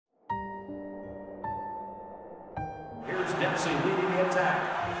Here's Dempsey leading the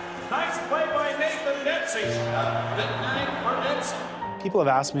attack. Nice play by Nathan Dempsey. Big night for Dempsey. People have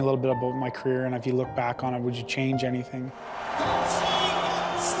asked me a little bit about my career, and if you look back on it, would you change anything?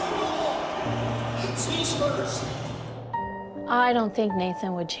 I don't think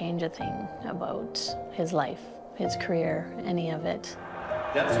Nathan would change a thing about his life, his career, any of it.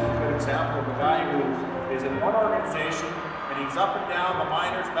 Dempsey is a good example of a guy who is in one organization and he's up and down the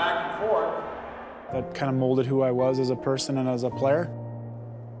minors, back and forth. That kind of molded who I was as a person and as a player.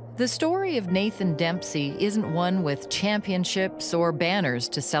 The story of Nathan Dempsey isn't one with championships or banners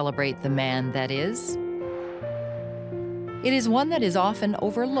to celebrate the man that is. It is one that is often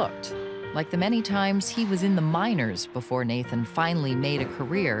overlooked, like the many times he was in the minors before Nathan finally made a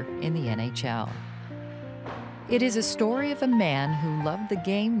career in the NHL. It is a story of a man who loved the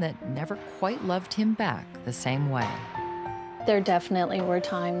game that never quite loved him back the same way. There definitely were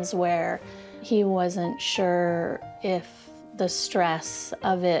times where he wasn't sure if the stress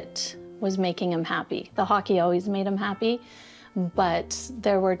of it was making him happy. The hockey always made him happy, but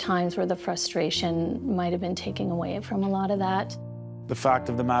there were times where the frustration might have been taking away from a lot of that. The fact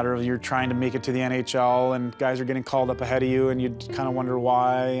of the matter of you're trying to make it to the NHL and guys are getting called up ahead of you and you kind of wonder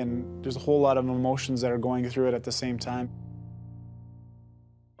why, and there's a whole lot of emotions that are going through it at the same time.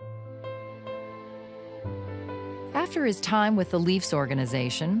 After his time with the Leafs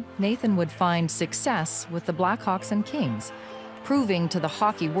organization, Nathan would find success with the Blackhawks and Kings, proving to the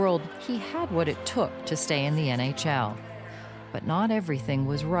hockey world he had what it took to stay in the NHL. But not everything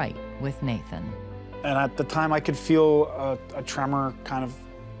was right with Nathan. And at the time, I could feel a tremor kind of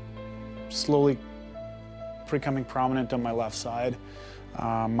slowly becoming prominent on my left side.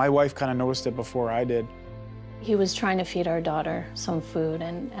 My wife kind of noticed it before I did. He was trying to feed our daughter some food,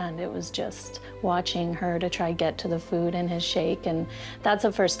 and it was just watching her to try to get to the food in his shake. And that's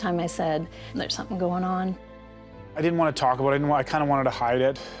the first time I said, there's something going on. I didn't want to talk about it. I kind of wanted to hide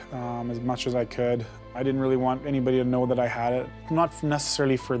it as much as I could. I didn't really want anybody to know that I had it. Not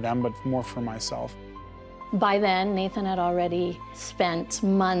necessarily for them, but more for myself. By then, Nathan had already spent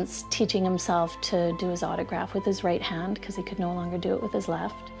months teaching himself to do his autograph with his right hand because he could no longer do it with his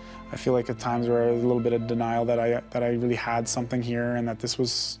left. I feel like at times there was a little bit of denial that I really had something here and that this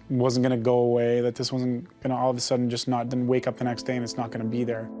wasn't going to go away, that this wasn't going to all of a sudden just then wake up the next day and it's not going to be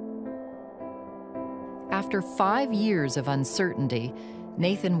there. After 5 years of uncertainty,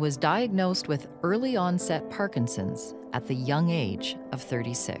 Nathan was diagnosed with early onset Parkinson's at the young age of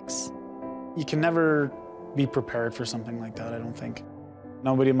 36. You can never be prepared for something like that, I don't think.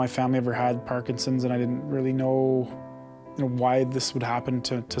 Nobody in my family ever had Parkinson's, and I didn't really know, why this would happen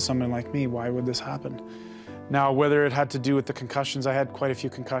to someone like me. Why would this happen? Now, whether it had to do with the concussions, I had quite a few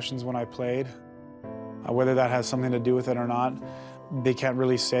concussions when I played. Whether that has something to do with it or not, they can't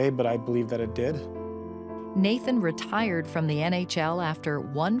really say, but I believe that it did. Nathan retired from the NHL after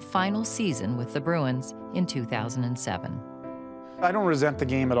one final season with the Bruins in 2007. I don't resent the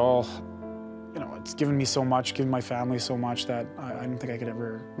game at all. It's given me so much, given my family so much that I don't think I could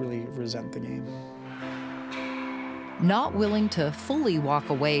ever really resent the game. Not willing to fully walk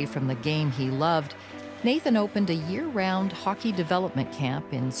away from the game he loved, Nathan opened a year-round hockey development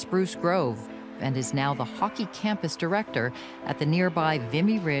camp in Spruce Grove and is now the hockey campus director at the nearby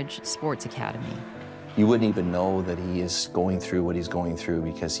Vimy Ridge Sports Academy. You wouldn't even know that he is going through what he's going through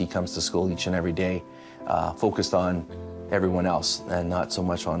because he comes to school each and every day focused on everyone else and not so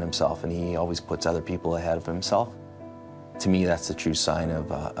much on himself, and he always puts other people ahead of himself. To me, that's the true sign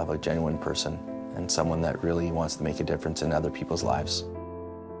of a genuine person and someone that really wants to make a difference in other people's lives.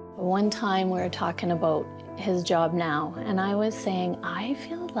 One time we were talking about his job now, and I was saying, I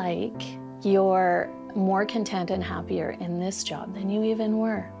feel like you're more content and happier in this job than you even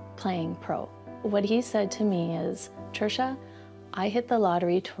were playing pro. What he said to me is, Trisha, I hit the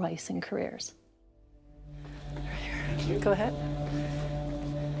lottery twice in careers. Go ahead.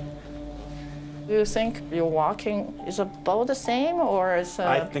 Do you think your walking is about the same, or is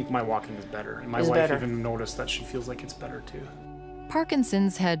I think my walking is better, and my wife even noticed that she feels like it's better too.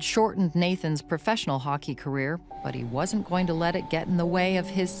 Parkinson's had shortened Nathan's professional hockey career, but he wasn't going to let it get in the way of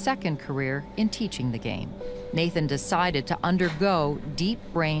his second career in teaching the game. Nathan decided to undergo deep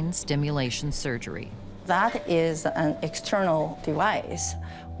brain stimulation surgery. That is an external device.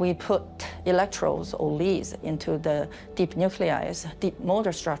 We put electrodes or leads into the deep nuclei, deep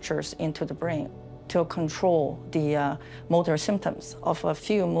motor structures into the brain to control the motor symptoms of a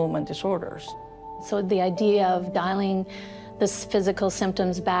few movement disorders. So the idea of dialing the physical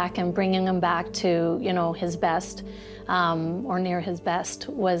symptoms back and bringing him back to, his best or near his best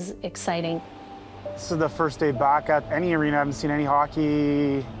was exciting. This is the first day back at any arena. I haven't seen any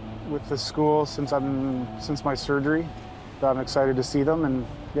hockey with the school since my surgery. I'm excited to see them, and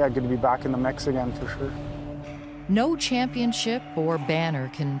yeah, good to be back in the mix again for sure. No championship or banner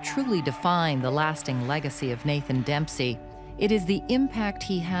can truly define the lasting legacy of Nathan Dempsey. It is the impact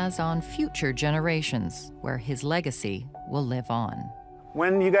he has on future generations where his legacy will live on.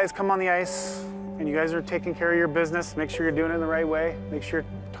 When you guys come on the ice and you guys are taking care of your business, make sure you're doing it in the right way. Make sure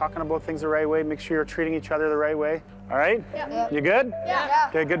you're talking about things the right way. Make sure you're treating each other the right way. All right? Yeah. You good? Yeah.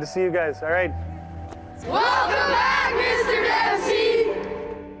 Okay, good to see you guys. All right. Welcome back, Mr. Dempsey!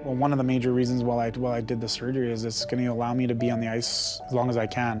 Well, one of the major reasons why I did the surgery is it's going to allow me to be on the ice as long as I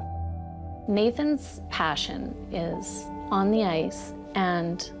can. Nathan's passion is on the ice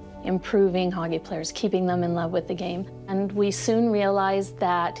and improving hockey players, keeping them in love with the game. And we soon realized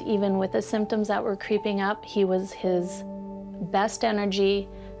that even with the symptoms that were creeping up, he was his best energy,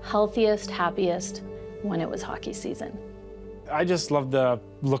 healthiest, happiest when it was hockey season. I just love the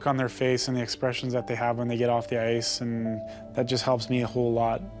look on their face and the expressions that they have when they get off the ice, and that just helps me a whole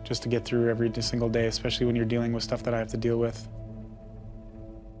lot just to get through every single day, especially when you're dealing with stuff that I have to deal with.